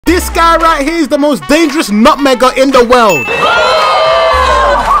This guy right here is the most dangerous nutmegger in the world.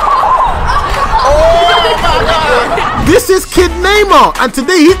 This is Kid Neymar, and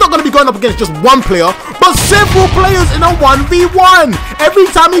today he's not going to be going up against just one player, but several players in a 1v1. Every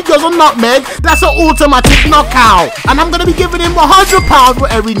time he does a nutmeg, that's an automatic knockout. And I'm going to be giving him £100 for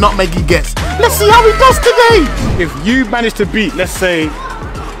every nutmeg he gets. Let's see how he does today. If you manage to beat, let's say,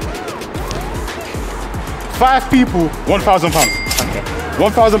 5 people, £1,000. Okay.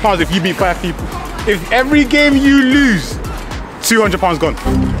 £1,000 if you beat 5 people. If every game you lose, £200 gone.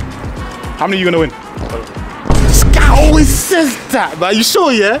 How many are you going to win? This guy always says that, but are you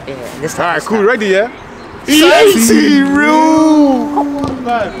sure, yeah? Yeah, this time. Alright, cool, ready, yeah? Easy, real! Come on,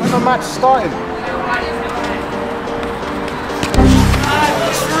 man, when the match started.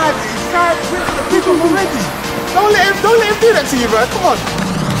 He's trying to win for the people already. Don't let him do that to you, man, come on.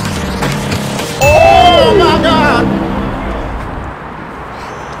 Oh my God!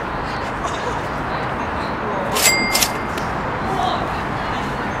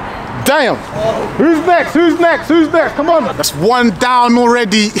 Damn! Who's next? Who's next? Who's next? Come on! That's one down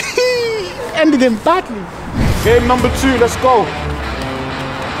already. Ended him badly. Game number 2, let's go.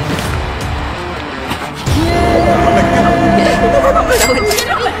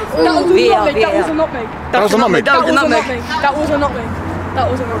 That was a nutmeg. That was a nutmeg. That was a nutmeg. That was a nutmeg. That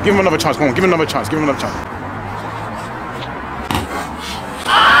was a nutmeg. Give him another chance, come on, give him another chance, give him another chance.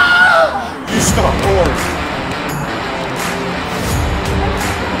 You stop, boys.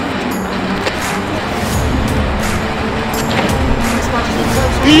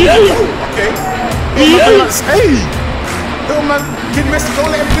 Okay. Hey! Little man, Kid Messi,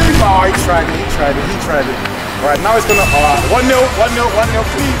 don't let him do it. Oh, he tried it. Alright, now it's gonna. 1-0, 1-0, 1-0,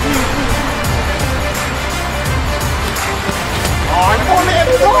 please. Oh, don't let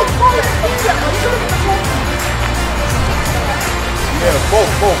him go. Yeah, go.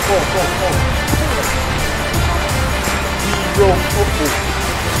 Hero football.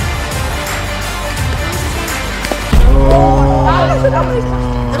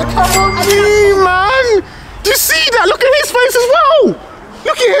 Come on me, man! Do you see that? Look at his face as well!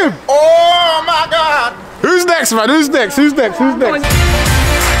 Look at him! Oh my God! Who's next, man? Who's next?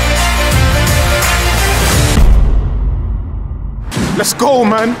 Let's go,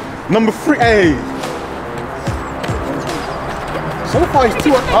 man! Number 3. Hey! So far he's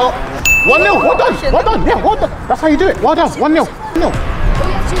 2-1. Oh! 1-0! Well done! Yeah, well done! That's how you do it! Well done! 1-0! No!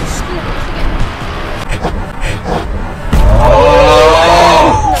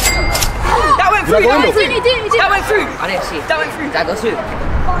 That went through. I didn't see it. That went through. That goes through.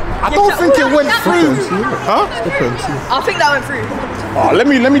 I don't think it went through. Huh? I think that went through. Oh, let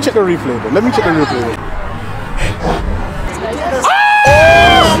me check the replay.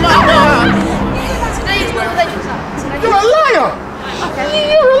 Oh my God! You're a liar!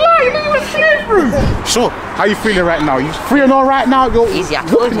 You're a liar! You didn't even see it through. Sure. How you feeling right now? You free and all right now? You're easy. I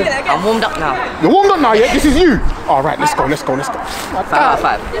told you. I'm warmed up now. You're warmed up now, yeah? This is you. All right, let's go.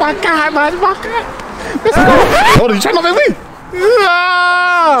 Five. My God, man. Let's go. Oh, did you try not to me?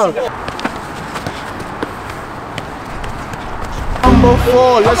 Number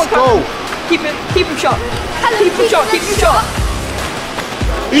 4, let's go. Keep him sharp. Keep him sharp.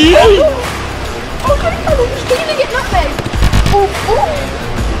 Oh, can you even get nutmeg?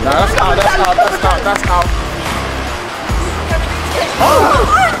 Nah, that's out.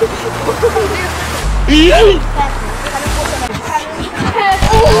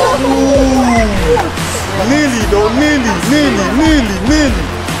 Nearly though, nearly.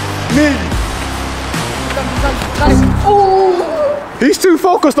 He's too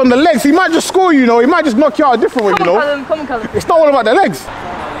focused on the legs. He might just score, you know. He might just knock you out a different way, you know. Come on, Callum. It's not all about the legs.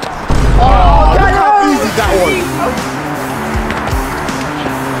 Oh, look how easy that was.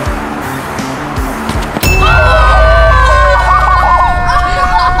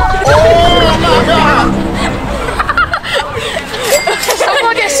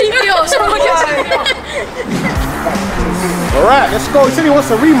 Alright, let's go. He said he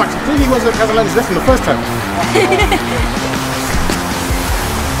wants a rematch. He said he hasn't learned his lesson the first time.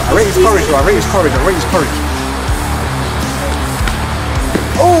 I rate his courage.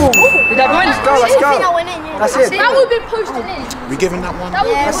 Oh! Did that go in? Let's go. That's it. That would have been posted in. We giving that one? That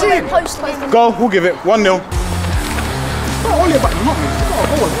would have been posted in. Go, we'll give it 1-0. Not only about the nutmeg.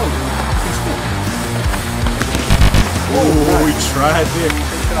 Oh, he tried it.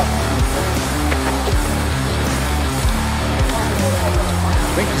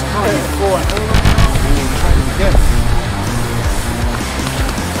 I think he's currently 4-0. Trying it again.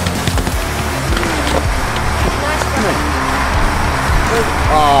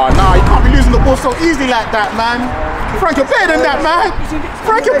 Oh, nah, you can't be losing the ball so easily like that, man. Frank, you're better than that, man.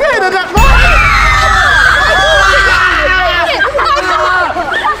 Frank, you're better than that, man.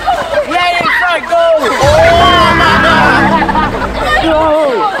 Yeah, Frank, go! Oh my God!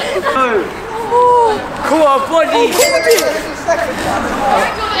 Cool on, body!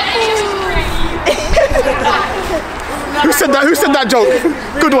 Who said that? Who said that joke?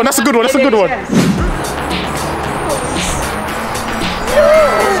 Good one. That's a good one. That's a good one.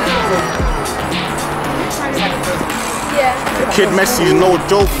 Kid Messi is no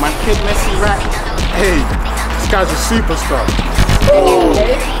joke, man. Kid Messi, right? Hey, this guy's a superstar.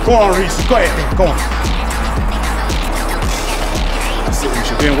 Go on, Reese. Go ahead. Go on. That's it. You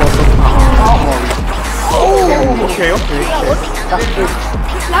should be in World Cup. Come on, Reese. Oh, okay. That's good.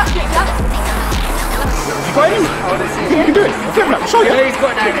 You got him? You can do it. Flip that. Show you. Yeah, he's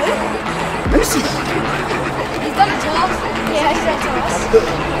got that. Let me see. He's done it to us. Yeah, he's done it to us.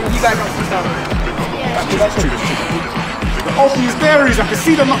 You guys don't see that. That's true. Open his berries. I can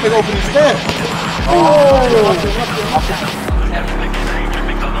see them not open his there. Oh!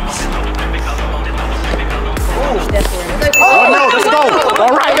 Oh no, let's go.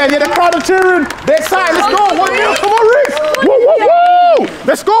 All right then, yeah, the crowd are cheering. They're excited. Let's go. 1-0. Come on, Riggs. Woo, woo, woo.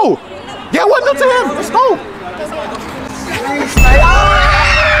 Let's go. Yeah, 1-0 to him. Let's go.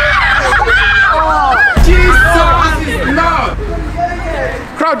 Jesus! No!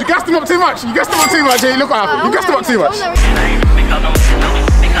 Crowd, you gassed him up too much. You gassed him up too much. Hey, look what happened. You gassed him up too much.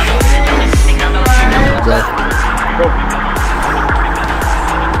 Go.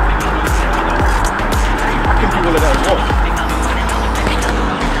 I can do all of that as well.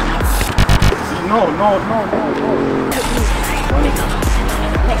 No.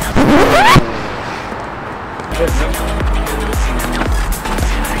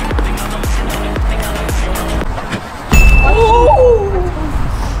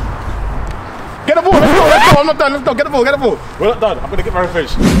 Get the ball, let's go. I'm not done, let's go. Get the ball. We're not done. I'm gonna get my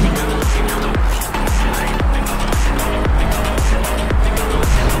revenge.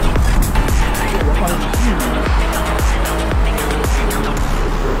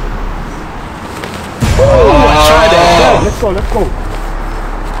 Let's go.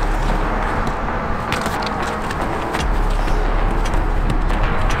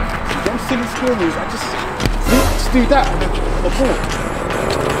 Them silly skill moves, I just do that on the ball.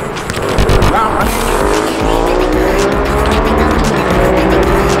 Now, man.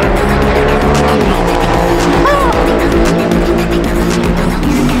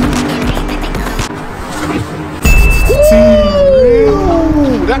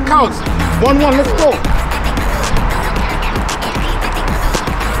 Ooh, that counts. 1-1, let's go.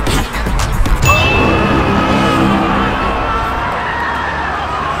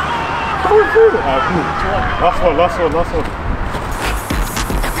 Last one.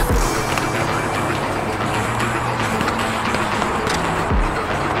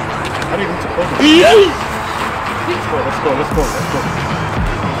 I didn't even take over. Let's go.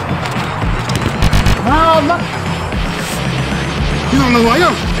 No, not. You don't know who I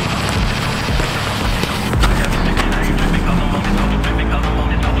am.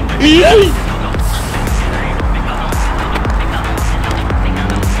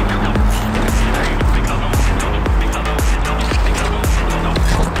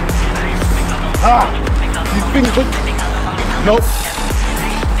 These things look. Nope.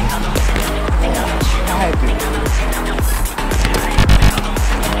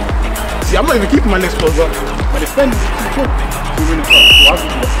 See, I'm not even keeping my next close up. My defense is too quick. 2 minutes up. So I'll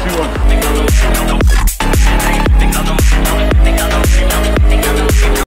 2-1.